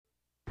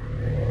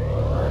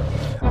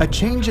A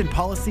change in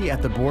policy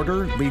at the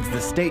border leads the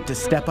state to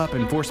step up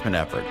enforcement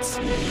efforts.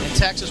 And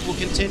Texas will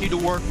continue to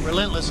work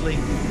relentlessly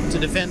to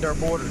defend our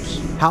borders.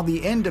 How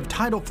the end of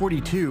Title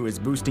 42 is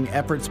boosting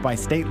efforts by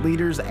state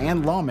leaders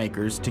and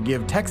lawmakers to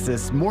give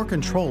Texas more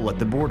control at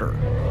the border.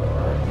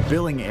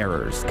 Billing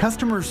errors,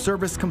 customer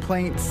service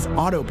complaints,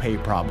 auto pay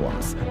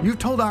problems. You've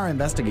told our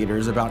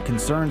investigators about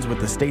concerns with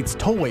the state's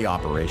tollway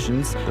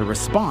operations, the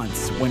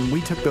response when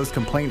we took those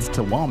complaints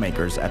to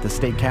lawmakers at the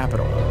state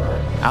capitol.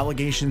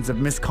 Allegations of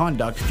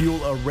misconduct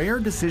fuel a rare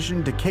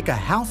decision to kick a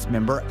House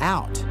member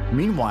out.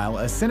 Meanwhile,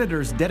 a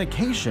senator's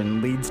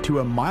dedication leads to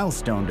a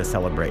milestone to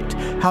celebrate,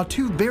 how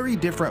two very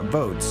different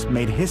votes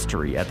made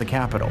history at the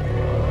Capitol.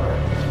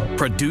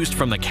 Produced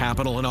from the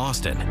Capitol in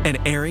Austin and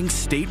airing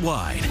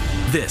statewide,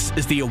 this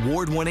is the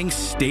award-winning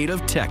State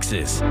of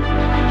Texas. Hello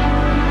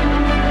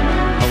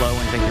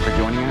and thank you for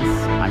joining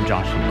us. I'm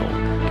Josh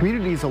Hinkle.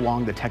 Communities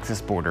along the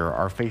Texas border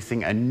are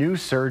facing a new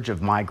surge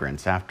of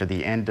migrants after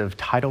the end of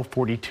Title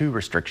 42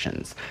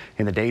 restrictions.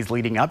 In the days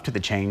leading up to the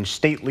change,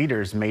 state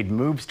leaders made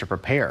moves to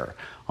prepare.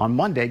 On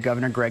Monday,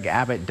 Governor Greg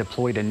Abbott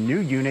deployed a new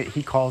unit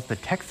he calls the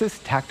Texas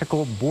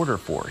Tactical Border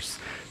Force.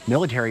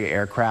 Military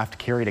aircraft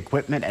carried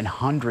equipment and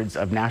hundreds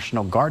of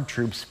National Guard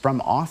troops from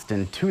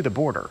Austin to the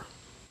border.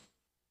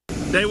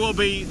 They will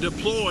be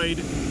deployed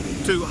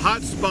to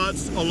hot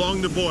spots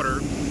along the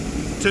border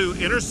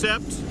to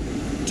intercept,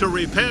 to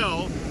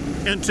repel,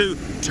 and to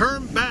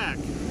turn back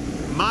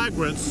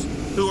migrants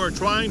who are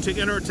trying to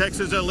enter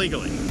Texas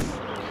illegally.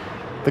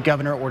 The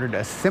governor ordered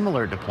a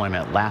similar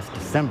deployment last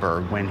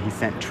December when he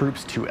sent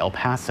troops to El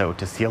Paso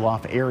to seal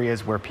off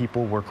areas where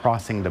people were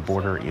crossing the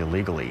border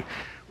illegally.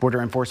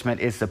 Border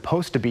enforcement is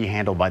supposed to be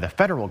handled by the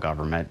federal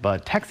government,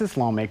 but Texas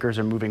lawmakers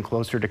are moving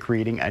closer to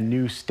creating a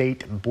new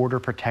state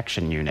border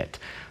protection unit.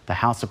 The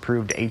House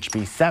approved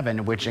HB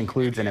 7, which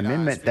includes an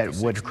amendment that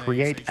would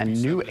create a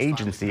new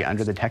agency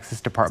under the Texas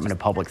Department of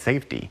Public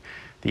Safety.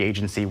 The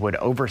agency would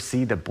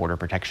oversee the border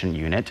protection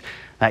unit.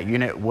 That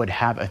unit would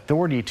have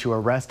authority to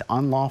arrest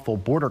unlawful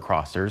border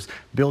crossers,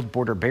 build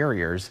border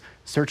barriers,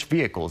 search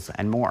vehicles,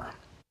 and more.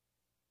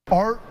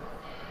 Our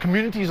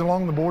communities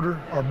along the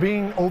border are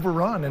being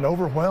overrun and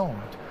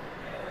overwhelmed.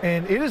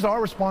 And it is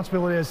our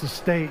responsibility as a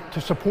state to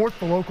support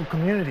the local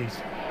communities.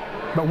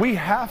 But we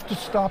have to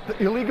stop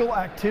the illegal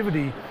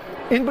activity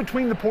in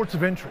between the ports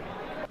of entry.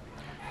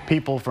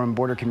 People from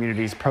border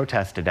communities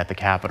protested at the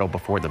Capitol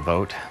before the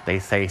vote. They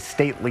say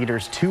state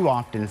leaders too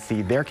often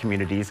see their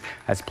communities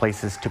as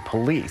places to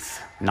police,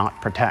 not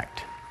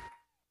protect.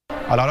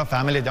 A lot of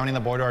families down in the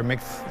border are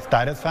mixed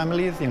status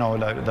families. You know,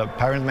 the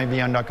parents may be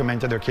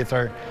undocumented, their kids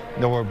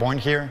they were born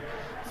here.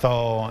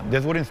 So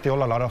this would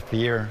instill a lot of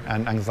fear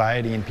and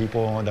anxiety in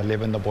people that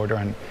live in the border,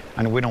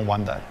 and we don't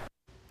want that.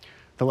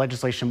 The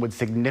legislation would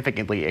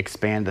significantly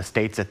expand the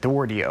state's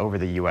authority over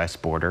the U.S.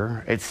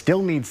 border. It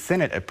still needs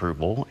Senate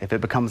approval. If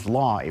it becomes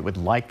law, it would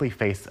likely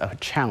face a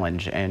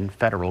challenge in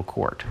federal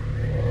court.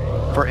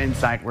 For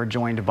Insight, we're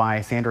joined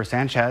by Sandra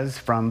Sanchez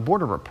from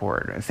Border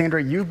Report.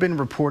 Sandra, you've been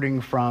reporting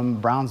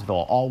from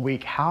Brownsville all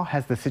week. How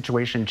has the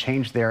situation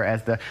changed there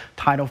as the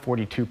Title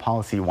 42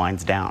 policy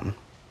winds down?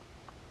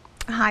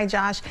 Hi,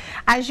 Josh.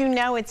 As you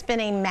know, it's been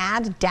a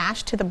mad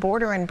dash to the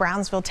border in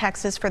Brownsville,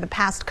 Texas for the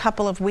past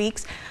couple of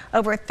weeks.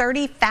 Over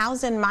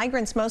 30,000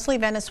 migrants, mostly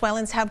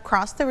Venezuelans, have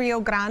crossed the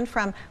Rio Grande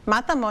from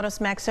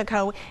Matamoros,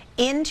 Mexico,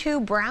 into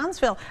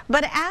Brownsville.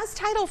 But as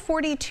Title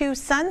 42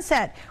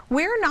 sunset,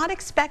 we're not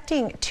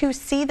expecting to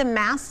see the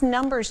mass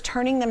numbers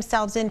turning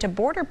themselves into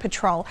Border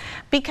Patrol,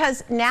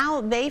 because now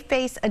they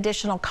face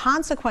additional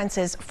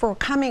consequences for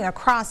coming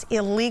across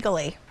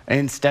illegally.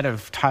 Instead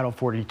of Title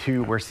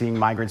 42, we're seeing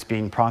migrants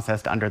being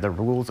processed under the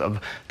rules of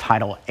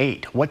Title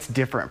 8. What's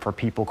different for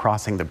people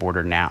crossing the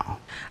border now?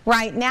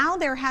 Right now,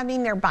 they're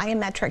having their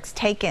biometrics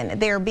taken.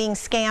 They're being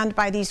scanned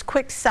by these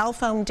quick cell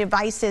phone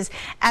devices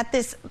at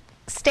this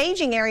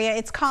staging area.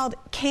 It's called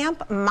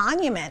Camp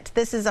Monument.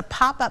 This is a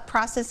pop-up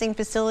processing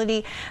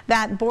facility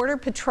that Border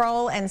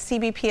Patrol and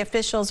CBP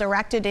officials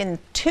erected in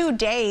 2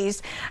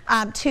 days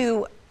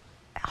to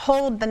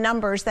hold the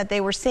numbers that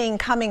they were seeing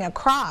coming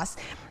across.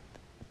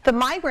 The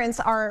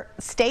migrants are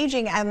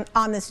staging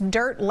on this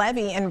dirt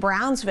levee in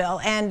Brownsville,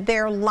 and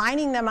they're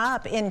lining them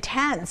up in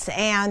tents,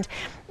 and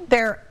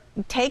they're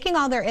taking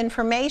all their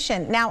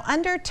information. Now,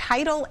 under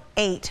Title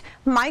 8,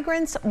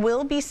 migrants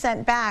will be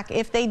sent back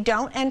if they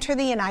don't enter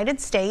the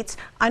United States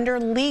under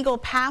legal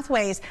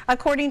pathways.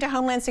 According to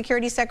Homeland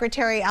Security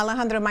Secretary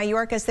Alejandro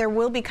Mayorkas, there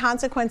will be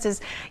consequences,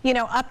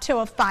 up to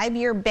a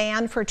 5-year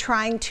ban for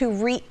trying to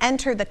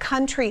re-enter the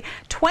country,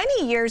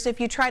 20 years if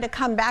you try to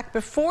come back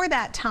before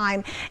that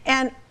time,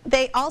 and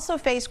they also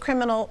face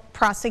criminal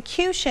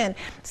prosecution.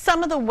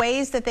 Some of the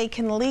ways that they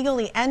can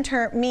legally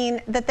enter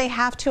mean that they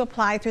have to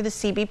apply through the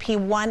CBP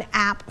One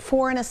app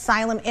for an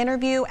asylum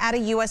interview at a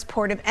U.S.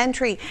 port of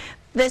entry.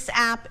 This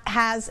app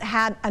has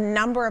had a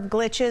number of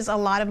glitches. A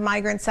lot of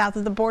migrants south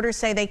of the border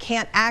say they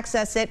can't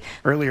access it.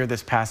 Earlier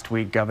this past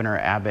week, Governor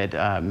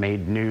Abbott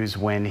made news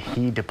when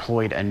he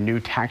deployed a new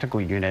tactical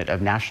unit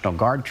of National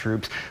Guard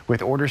troops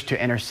with orders to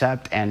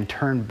intercept and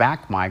turn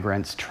back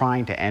migrants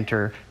trying to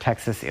enter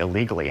Texas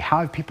illegally.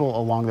 How have people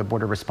along the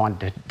border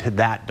responded to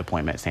that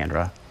deployment,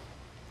 Sandra?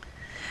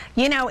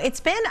 You know, it's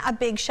been a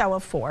big show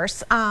of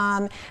force.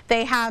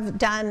 They have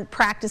done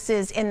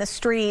practices in the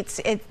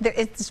streets.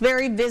 It's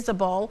very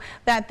visible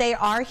that they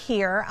are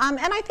here. And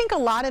I think a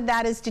lot of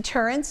that is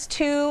deterrence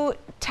to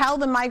tell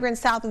the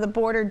migrants south of the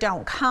border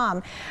don't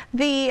come.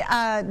 The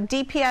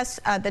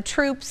DPS, the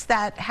troops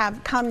that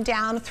have come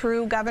down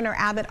through Governor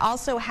Abbott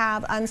also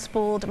have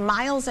unspooled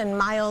miles and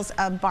miles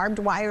of barbed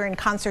wire and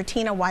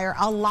concertina wire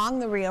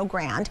along the Rio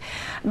Grande.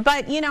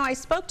 But, you know, I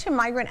spoke to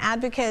migrant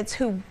advocates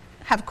who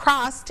have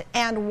crossed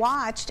and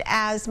watched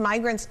as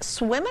migrants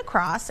swim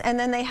across, and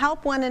then they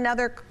help one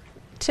another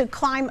to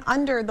climb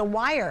under the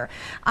wire,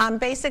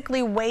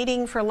 basically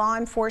waiting for law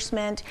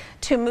enforcement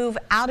to move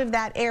out of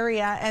that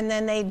area, and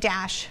then they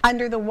dash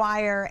under the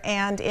wire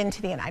and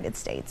into the United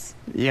States.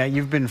 Yeah,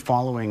 you've been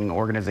following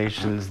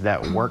organizations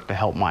that work to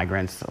help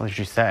migrants, as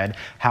you said.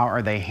 How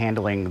are they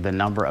handling the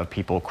number of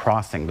people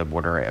crossing the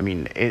border? I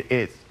mean,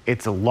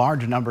 it's a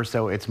large number,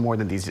 so it's more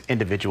than these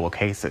individual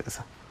cases.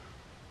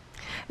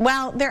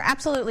 Well, they're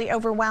absolutely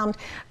overwhelmed.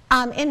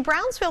 In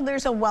Brownsville,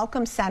 there's a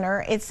welcome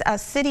center. It's a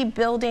city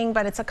building,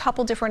 but it's a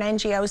couple different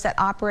NGOs that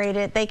operate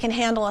it. They can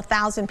handle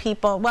 1,000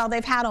 people. Well,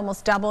 they've had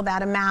almost double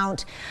that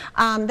amount.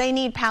 They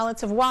need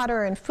pallets of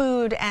water and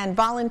food and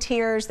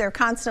volunteers. They're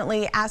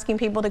constantly asking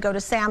people to go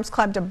to Sam's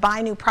Club to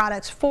buy new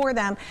products for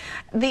them.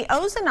 The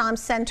Ozanam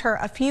Center,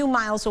 a few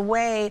miles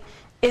away,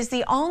 is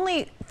the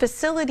only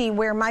facility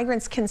where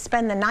migrants can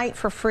spend the night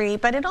for free,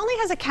 but it only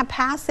has a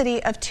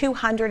capacity of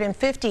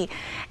 250.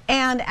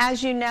 And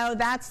as you know,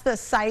 that's the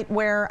site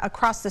where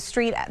across the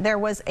street there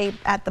was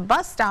at the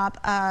bus stop,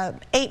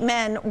 8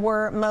 men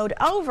were mowed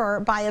over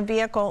by a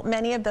vehicle.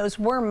 Many of those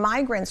were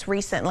migrants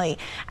recently.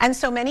 And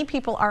so many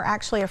people are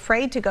actually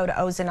afraid to go to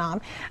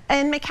Ozanam.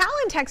 In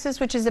McAllen,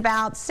 Texas, which is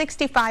about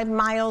 65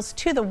 miles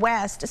to the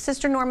west,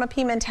 Sister Norma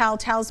Pimentel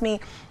tells me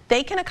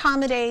they can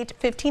accommodate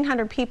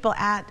 1,500 people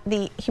at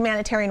the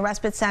Humanitarian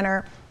Respite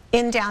Center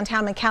in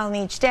downtown McAllen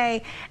each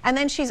day. And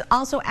then she's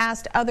also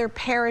asked other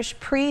parish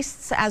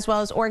priests as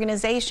well as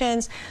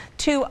organizations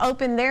to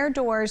open their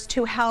doors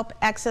to help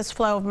excess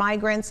flow of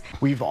migrants.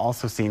 We've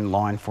also seen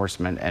law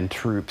enforcement and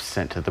troops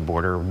sent to the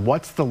border.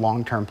 What's the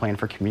long-term plan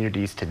for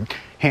communities to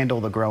handle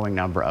the growing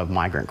number of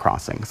migrant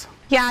crossings?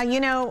 Yeah, you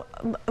know,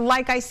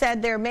 like I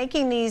said, they're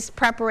making these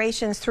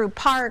preparations through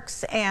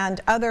parks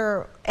and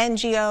other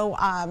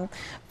NGO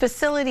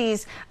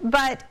facilities,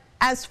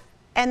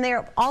 and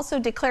they're also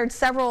declared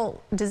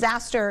several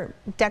disaster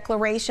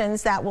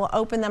declarations that will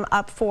open them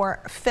up for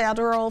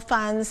federal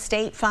funds,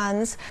 state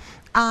funds.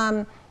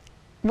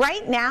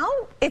 Right now,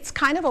 it's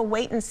kind of a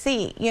wait and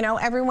see. You know,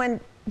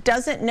 everyone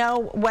doesn't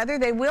know whether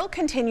they will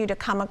continue to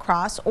come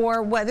across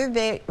or whether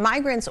the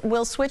migrants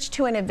will switch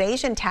to an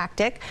evasion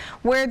tactic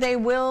where they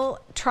will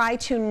try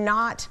to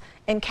not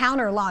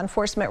encounter law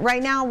enforcement.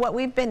 Right now, what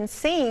we've been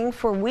seeing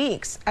for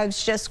weeks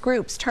is just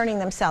groups turning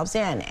themselves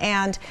in.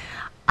 And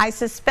I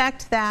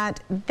suspect that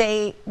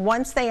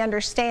once they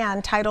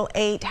understand Title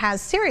VIII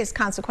has serious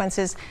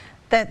consequences,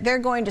 that they're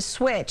going to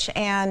switch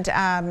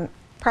and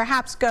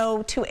perhaps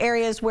go to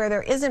areas where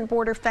there isn't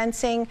border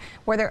fencing,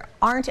 where there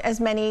aren't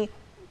as many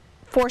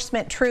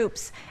enforcement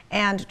troops,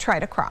 and try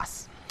to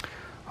cross.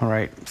 All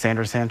right,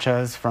 Sandra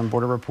Sanchez from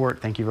Border Report,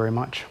 thank you very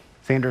much.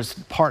 Sandra's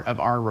part of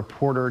our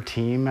reporter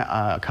team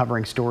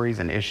covering stories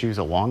and issues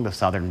along the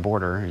southern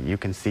border. You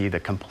can see the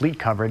complete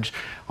coverage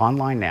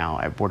online now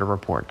at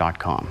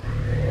borderreport.com.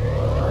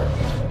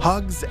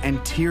 Hugs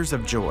and tears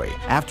of joy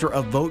after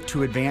a vote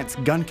to advance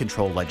gun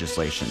control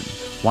legislation.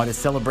 Why the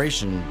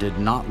celebration did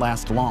not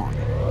last long.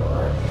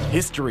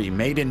 History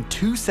made in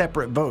 2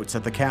 separate votes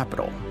at the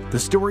Capitol. The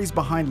stories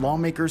behind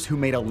lawmakers who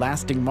made a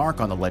lasting mark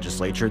on the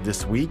legislature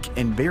this week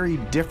in very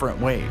different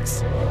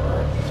ways.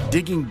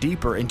 Digging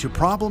deeper into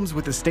problems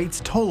with the state's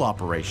toll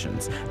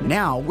operations.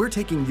 Now we're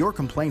taking your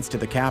complaints to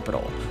the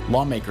Capitol.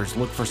 Lawmakers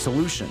look for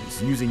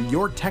solutions using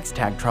your text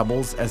tag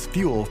troubles as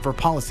fuel for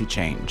policy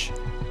change.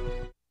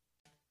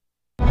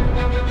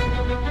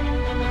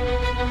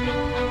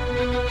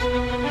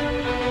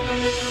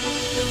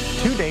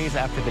 2 days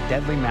after the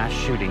deadly mass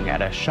shooting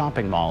at a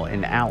shopping mall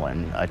in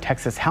Allen, a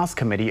Texas House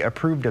committee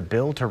approved a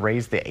bill to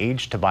raise the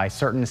age to buy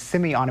certain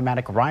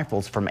semi-automatic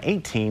rifles from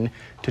 18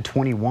 to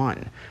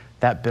 21.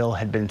 That bill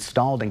had been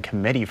stalled in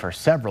committee for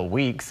several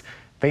weeks.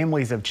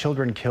 Families of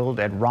children killed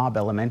at Robb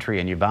Elementary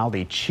in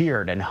Uvalde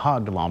cheered and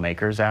hugged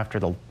lawmakers after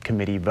the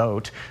committee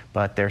vote,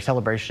 but their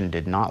celebration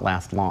did not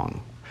last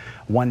long.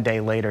 1 day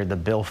later, the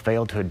bill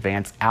failed to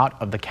advance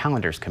out of the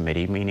Calendars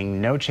Committee,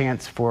 meaning no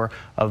chance for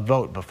a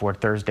vote before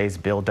Thursday's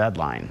bill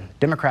deadline.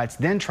 Democrats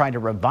then tried to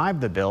revive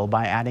the bill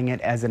by adding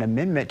it as an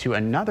amendment to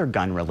another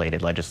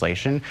gun-related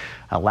legislation.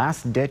 A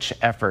last-ditch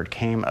effort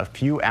came a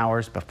few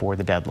hours before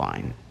the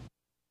deadline.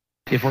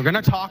 If we're going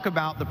to talk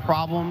about the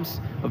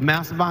problems of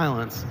mass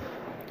violence,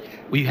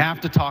 we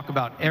have to talk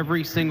about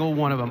every single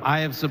one of them. I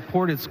have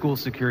supported school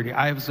security.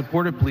 I have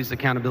supported police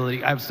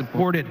accountability. I have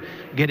supported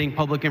getting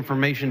public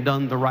information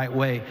done the right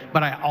way.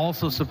 But I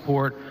also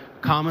support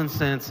common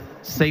sense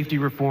safety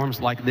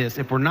reforms like this.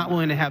 If we're not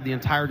willing to have the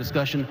entire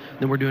discussion,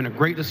 then we're doing a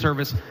great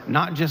disservice,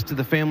 not just to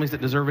the families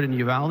that deserve it in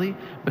Uvalde,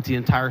 but to the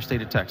entire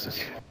state of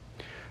Texas.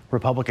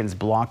 Republicans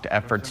blocked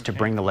efforts to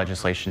bring the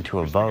legislation to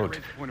a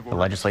vote. The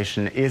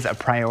legislation is a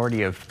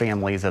priority of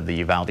families of the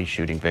Uvalde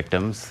shooting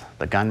victims.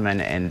 The gunman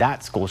in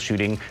that school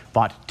shooting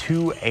bought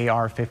 2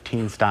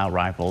 AR-15 style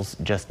rifles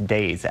just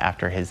days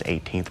after his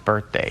 18th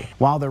birthday.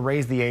 While the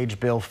Raise the Age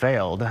bill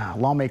failed,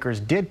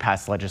 lawmakers did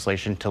pass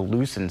legislation to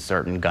loosen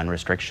certain gun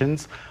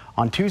restrictions.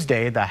 On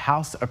Tuesday, the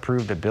House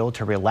approved a bill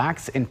to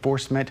relax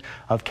enforcement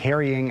of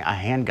carrying a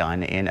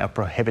handgun in a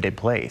prohibited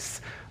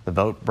place. The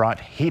vote brought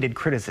heated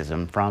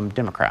criticism from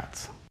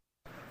Democrats.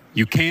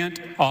 You can't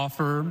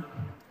offer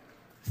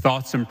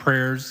thoughts and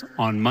prayers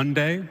on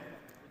Monday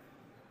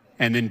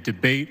and then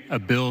debate a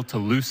bill to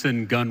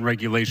loosen gun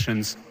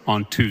regulations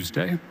on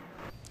Tuesday.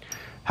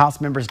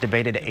 House members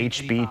debated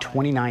HB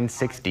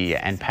 2960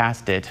 and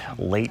passed it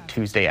late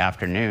Tuesday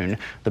afternoon.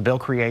 The bill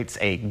creates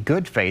a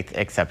good faith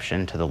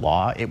exception to the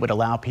law. It would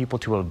allow people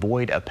to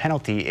avoid a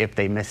penalty if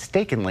they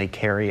mistakenly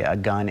carry a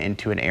gun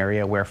into an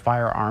area where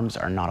firearms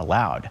are not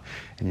allowed.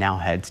 It now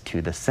heads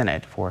to the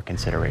Senate for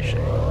consideration.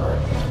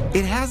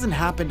 It hasn't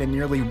happened in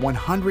nearly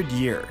 100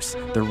 years,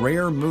 the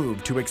rare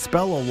move to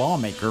expel a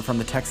lawmaker from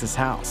the Texas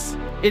House.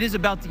 It is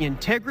about the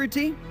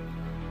integrity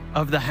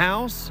of the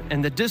House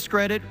and the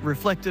discredit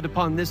reflected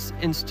upon this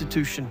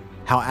institution.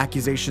 How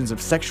accusations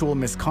of sexual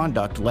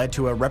misconduct led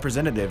to a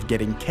representative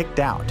getting kicked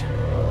out.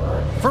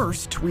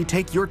 First, we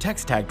take your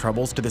text tag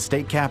troubles to the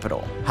state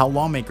capitol. How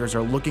lawmakers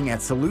are looking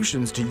at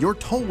solutions to your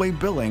tollway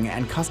billing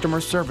and customer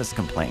service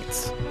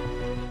complaints.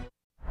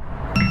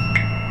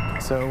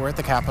 So we're at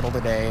the Capitol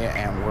today,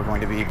 and we're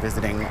going to be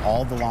visiting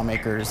all the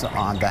lawmakers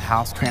on the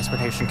House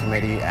Transportation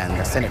Committee and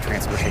the Senate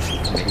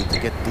Transportation Committee to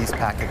get these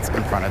packets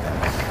in front of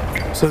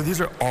them. So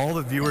these are all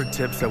the viewer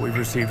tips that we've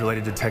received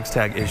related to text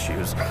tag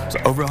issues. So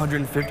over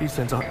 150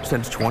 since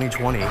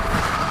 2020.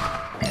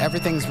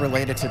 Everything's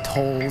related to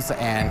tolls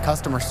and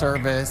customer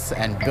service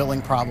and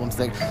billing problems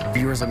that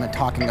viewers have been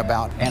talking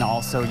about. And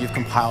also you've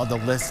compiled a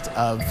list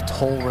of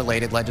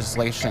toll-related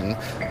legislation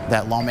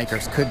that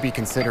lawmakers could be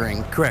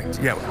considering. Correct,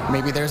 yeah.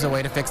 Maybe there's a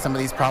way to fix some of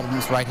these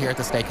problems right here at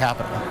the state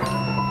capitol.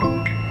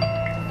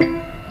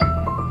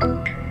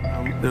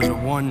 There's a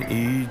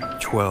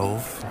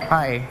 1E12.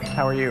 Hi,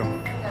 how are you?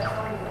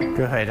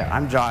 Good,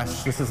 I'm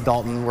Josh. This is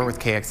Dalton. We're with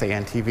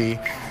KXAN TV.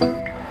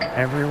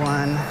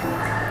 Everyone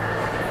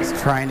is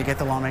trying to get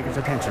the lawmakers'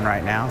 attention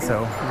right now,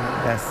 so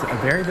that's a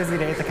very busy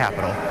day at the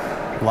Capitol.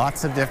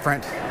 Lots of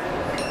different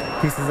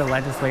pieces of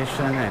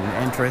legislation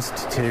and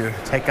interest to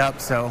take up,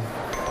 so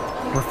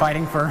we're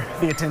fighting for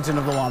the attention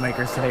of the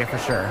lawmakers today for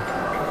sure.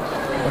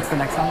 What's the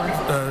next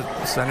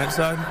number? Senate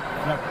side?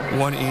 Yep.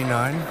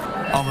 1E9.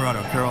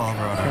 Alvarado, Carol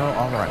Alvarado. Carol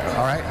Alvarado.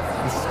 All right,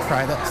 let's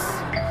try this.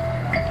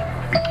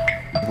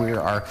 We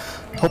are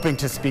hoping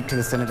to speak to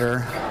the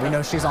senator. We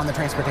know she's on the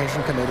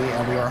Transportation Committee,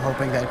 and we are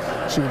hoping that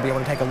she would be able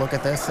to take a look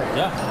at this.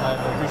 Yeah, I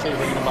appreciate you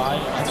bringing it by.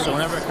 So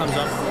whenever it comes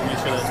up, we'll make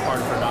sure that it's part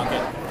of her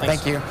docket.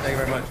 Thank you. Thank you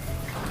very much.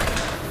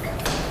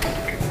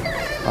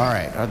 All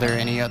right, are there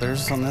any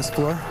others on this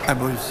floor? I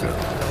believe so.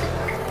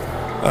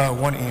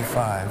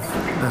 1E5,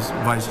 this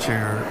Vice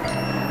Chair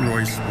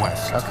Royce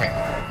West. Okay.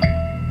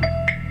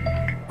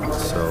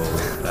 So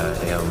I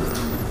am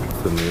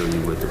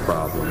familiar with the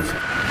problems,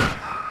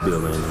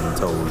 billing and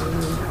tolling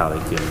and how they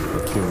can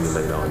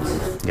accumulate on you.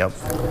 Yep.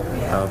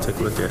 I'll take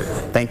a look at it.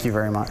 Thank you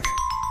very much.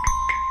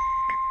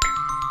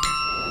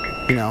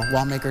 You know,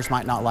 lawmakers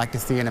might not like to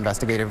see an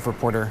investigative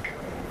reporter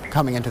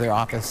coming into their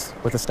office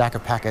with a stack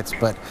of packets,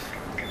 but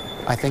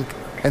I think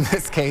in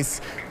this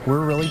case,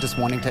 we're really just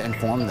wanting to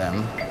inform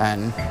them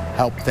and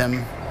help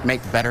them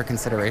make better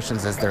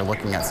considerations as they're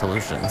looking at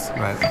solutions.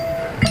 Right.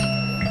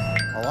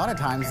 A lot of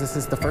times this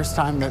is the first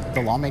time that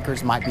the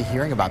lawmakers might be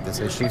hearing about this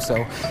issue,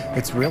 so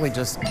it's really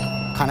just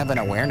kind of an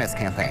awareness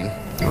campaign.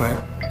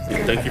 Right.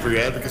 Thank you for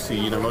your advocacy.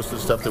 You know, most of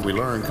the stuff that we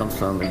learn comes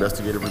from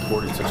investigative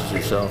reporting such as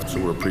yourself, so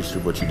we're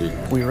appreciative of what you do.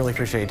 We really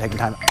appreciate you taking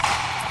time.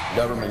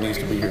 Government needs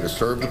to be here to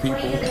serve the people,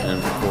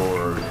 and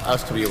for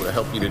us to be able to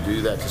help you to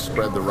do that, to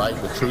spread the right,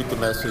 the truth, the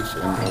message,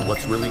 and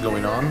what's really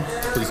going on,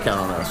 please count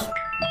on us.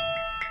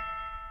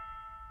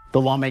 The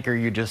lawmaker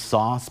you just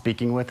saw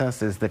speaking with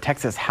us is the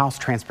Texas House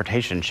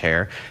Transportation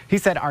Chair. He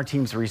said our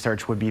team's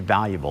research would be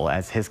valuable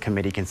as his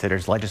committee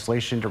considers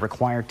legislation to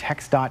require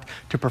TxDOT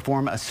to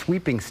perform a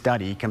sweeping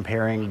study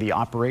comparing the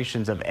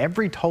operations of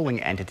every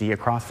tolling entity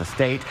across the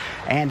state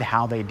and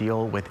how they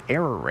deal with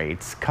error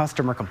rates,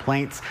 customer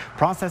complaints,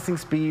 processing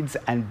speeds,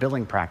 and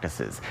billing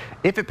practices.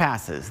 If it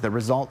passes, the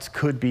results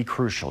could be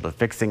crucial to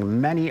fixing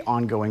many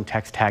ongoing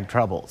text tag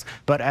troubles.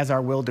 But as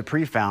our Will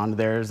Dupree found,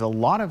 there's a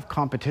lot of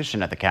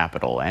competition at the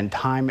Capitol, and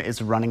time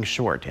is running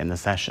short in the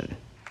session.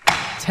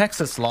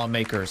 Texas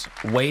lawmakers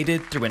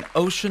waded through an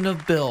ocean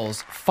of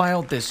bills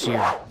filed this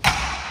year.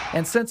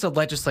 And since a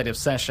legislative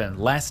session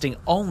lasting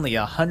only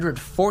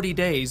 140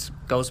 days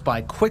goes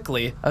by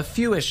quickly, a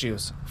few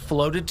issues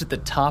floated to the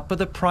top of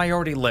the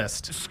priority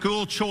list.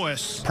 School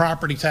choice,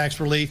 property tax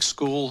relief,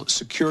 school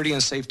security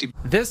and safety.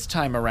 This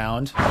time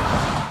around,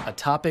 a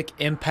topic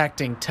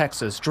impacting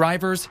Texas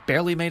drivers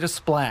barely made a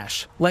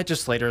splash.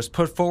 Legislators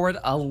put forward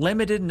a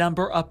limited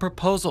number of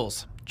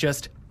proposals,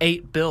 just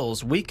 8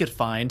 bills we could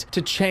find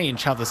to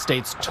change how the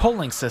state's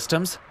tolling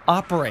systems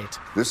operate.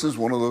 This is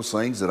one of those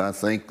things that I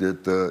think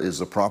that is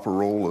the proper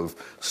role of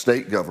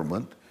state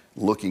government,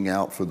 looking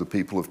out for the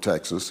people of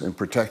Texas and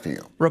protecting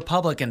them.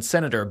 Republican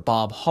Senator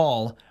Bob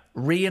Hall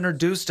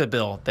reintroduced a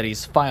bill that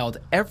he's filed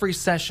every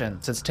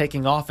session since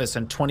taking office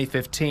in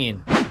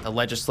 2015. The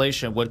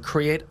legislation would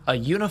create a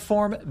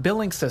uniform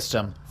billing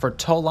system for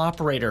toll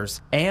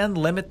operators and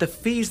limit the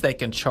fees they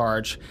can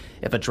charge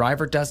if a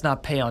driver does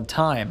not pay on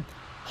time.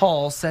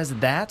 Hall says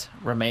that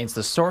remains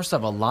the source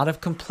of a lot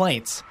of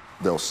complaints.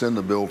 They'll send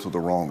the bill to the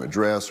wrong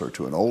address or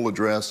to an old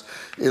address.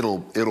 It'll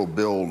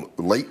build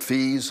late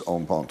fees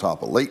on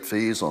top of late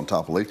fees on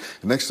top of late.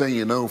 The next thing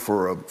you know,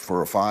 for a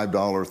 $5,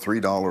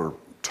 $3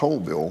 toll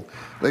bill,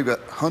 they've got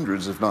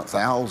hundreds, if not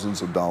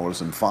thousands of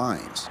dollars in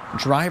fines.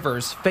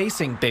 Drivers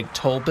facing big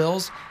toll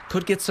bills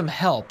could get some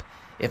help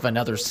if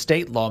another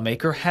state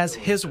lawmaker has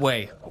his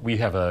way. We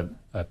have a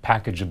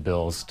package of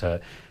bills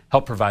to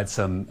help provide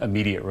some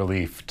immediate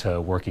relief to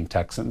working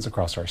Texans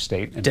across our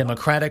state.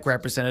 Democratic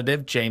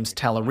Representative James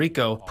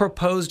Tallarico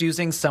proposed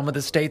using some of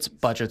the state's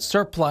budget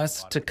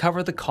surplus to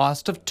cover the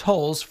cost of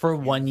tolls for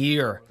 1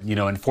 year. You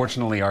know,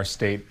 unfortunately, our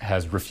state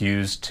has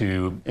refused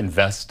to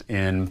invest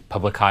in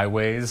public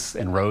highways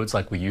and roads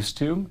like we used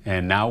to,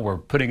 and now we're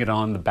putting it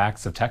on the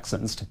backs of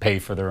Texans to pay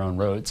for their own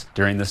roads.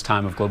 During this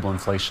time of global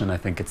inflation, I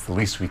think it's the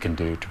least we can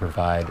do to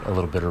provide a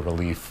little bit of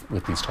relief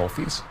with these toll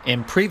fees.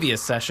 In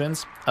previous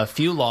sessions, a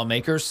few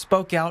lawmakers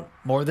spoke out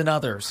more than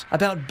others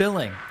about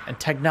billing and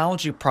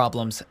technology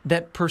problems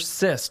that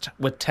persist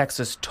with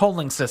Texas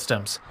tolling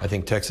systems. I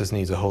think Texas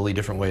needs a wholly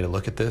different way to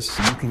look at this.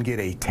 You can get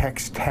a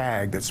text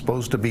tag that's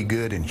supposed to be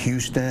good in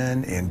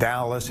Houston, in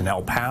Dallas, in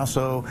El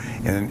Paso,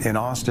 in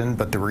Austin,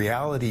 but the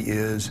reality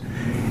is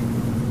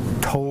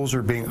tolls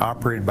are being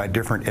operated by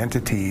different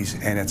entities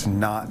and it's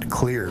not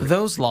clear.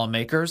 Those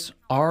lawmakers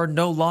are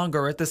no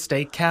longer at the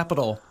state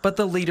capitol, but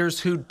the leaders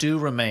who do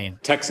remain.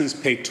 Texans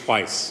pay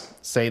twice.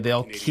 Say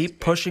they'll keep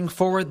pushing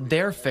forward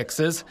their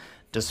fixes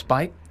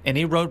despite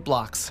any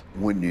roadblocks.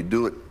 When you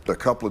do it a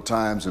couple of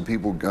times and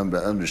people come to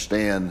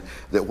understand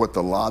that what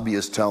the lobby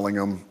is telling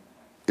them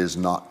is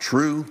not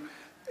true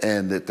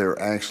and that they're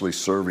actually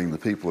serving the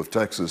people of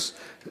Texas,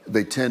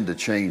 they tend to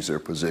change their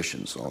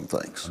positions on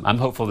things. I'm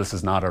hopeful this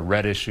is not a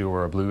red issue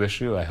or a blue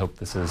issue. I hope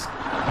this is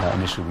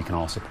an issue we can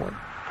all support.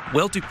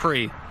 Will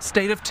Dupree,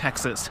 State of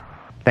Texas.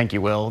 Thank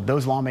you, Will.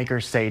 Those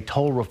lawmakers say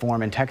toll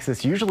reform in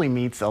Texas usually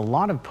meets a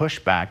lot of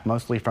pushback,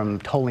 mostly from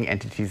tolling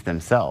entities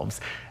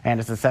themselves. And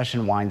as the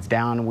session winds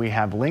down, we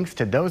have links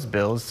to those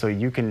bills so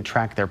you can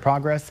track their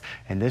progress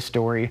in this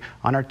story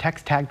on our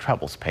Text Tag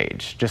Troubles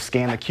page. Just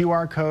scan the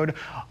QR code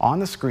on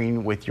the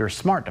screen with your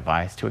smart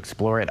device to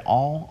explore it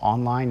all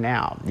online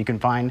now. You can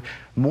find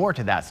more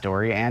to that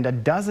story and a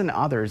dozen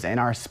others in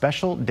our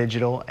special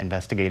digital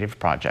investigative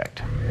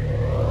project.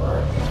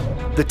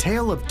 The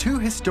tale of two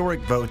historic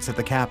votes at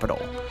the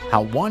Capitol,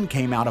 how one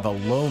came out of a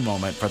low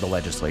moment for the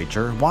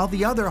legislature, while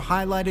the other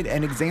highlighted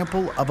an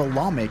example of a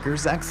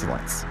lawmaker's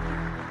excellence.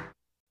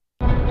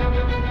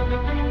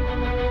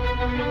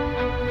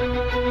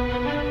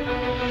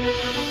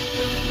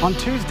 On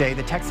Tuesday,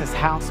 the Texas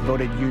House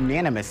voted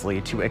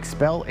unanimously to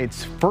expel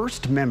its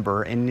first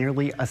member in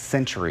nearly a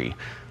century.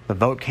 The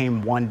vote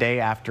came one day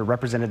after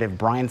Representative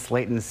Brian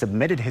Slayton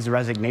submitted his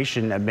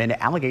resignation amid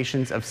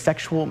allegations of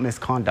sexual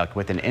misconduct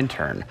with an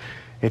intern.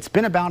 It's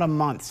been about a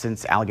month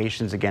since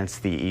allegations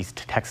against the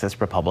East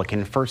Texas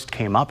Republican first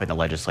came up in the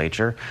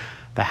legislature.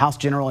 The House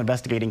General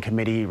Investigating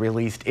Committee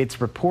released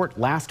its report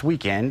last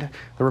weekend.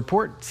 The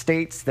report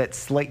states that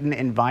Slayton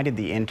invited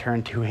the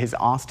intern to his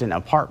Austin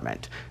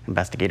apartment.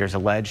 Investigators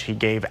allege he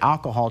gave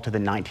alcohol to the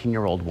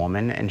 19-year-old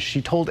woman, and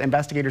she told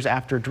investigators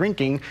after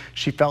drinking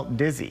she felt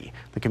dizzy.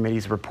 The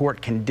committee's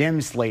report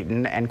condemns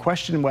Slayton and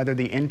questioned whether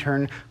the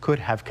intern could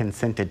have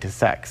consented to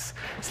sex.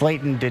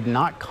 Slayton did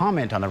not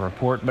comment on the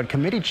report, but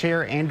committee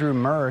chair Andrew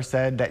Murr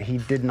said that he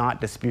did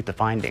not dispute the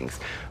findings.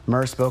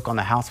 Murr spoke on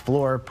the House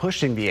floor,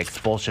 pushing the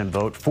expulsion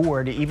vote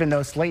forward, even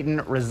though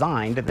Slayton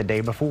resigned the day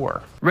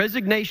before.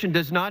 Resignation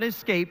does not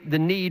escape the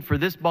need for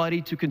this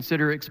body to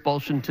consider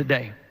expulsion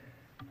today.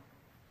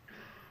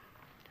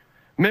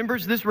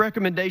 Members, this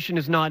recommendation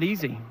is not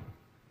easy.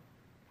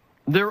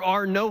 There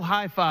are no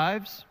high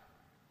fives,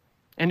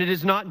 and it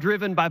is not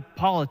driven by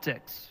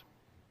politics.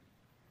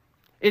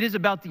 It is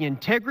about the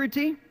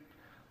integrity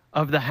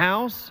of the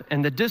House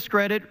and the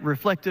discredit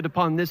reflected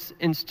upon this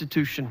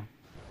institution.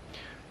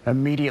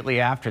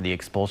 Immediately after the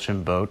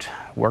expulsion vote,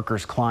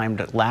 workers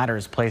climbed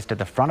ladders placed at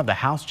the front of the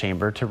House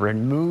chamber to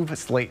remove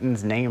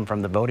Slayton's name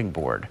from the voting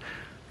board.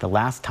 The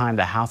last time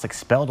the House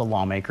expelled a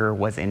lawmaker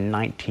was in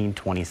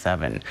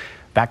 1927.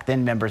 Back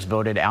then, members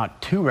voted out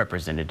 2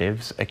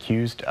 representatives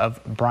accused of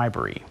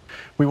bribery.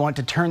 We want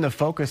to turn the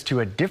focus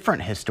to a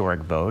different historic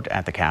vote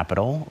at the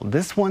Capitol.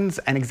 This one's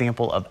an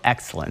example of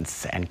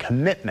excellence and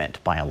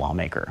commitment by a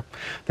lawmaker.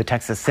 The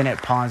Texas Senate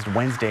paused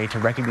Wednesday to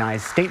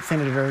recognize State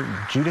Senator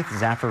Judith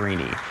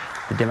Zaffirini.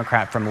 The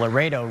Democrat from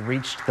Laredo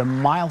reached the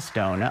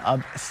milestone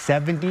of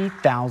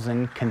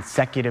 70,000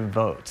 consecutive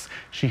votes.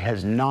 She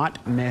has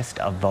not missed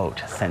a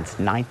vote since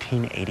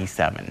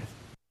 1987.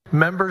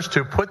 Members,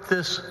 to put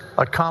this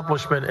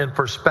accomplishment in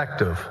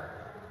perspective,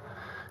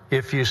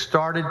 if you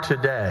started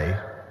today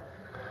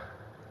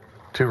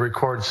to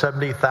record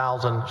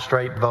 70,000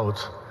 straight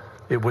votes,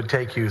 it would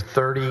take you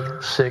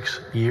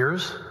 36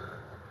 years.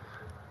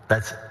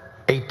 That's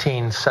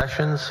 18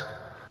 sessions.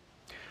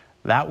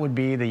 That would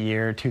be the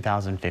year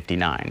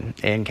 2059,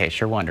 in case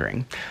you're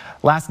wondering.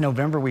 Last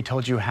November, we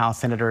told you how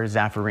Senator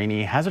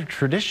Zaffirini has a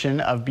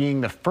tradition of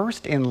being the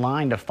first in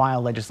line to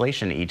file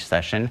legislation each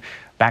session.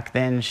 Back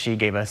then, she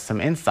gave us some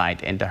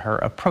insight into her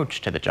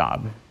approach to the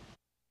job.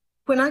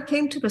 When I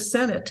came to the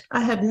Senate,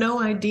 I had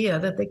no idea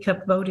that they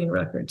kept voting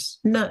records.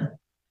 None.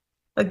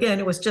 Again,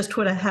 it was just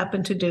what I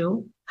happened to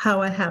do,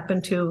 how I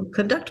happened to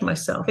conduct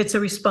myself. It's a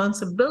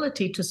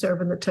responsibility to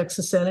serve in the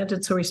Texas Senate.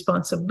 It's a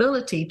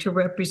responsibility to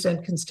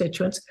represent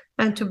constituents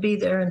and to be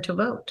there and to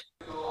vote.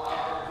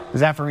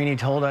 Zaffirini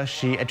told us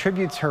she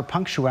attributes her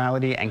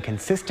punctuality and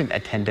consistent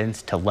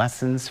attendance to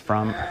lessons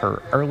from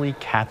her early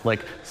Catholic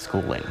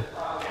schooling.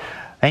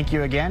 Thank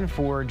you again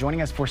for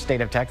joining us for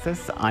State of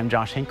Texas. I'm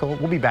Josh Hinkle.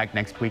 We'll be back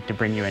next week to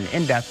bring you an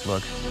in-depth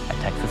look at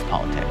Texas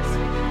politics.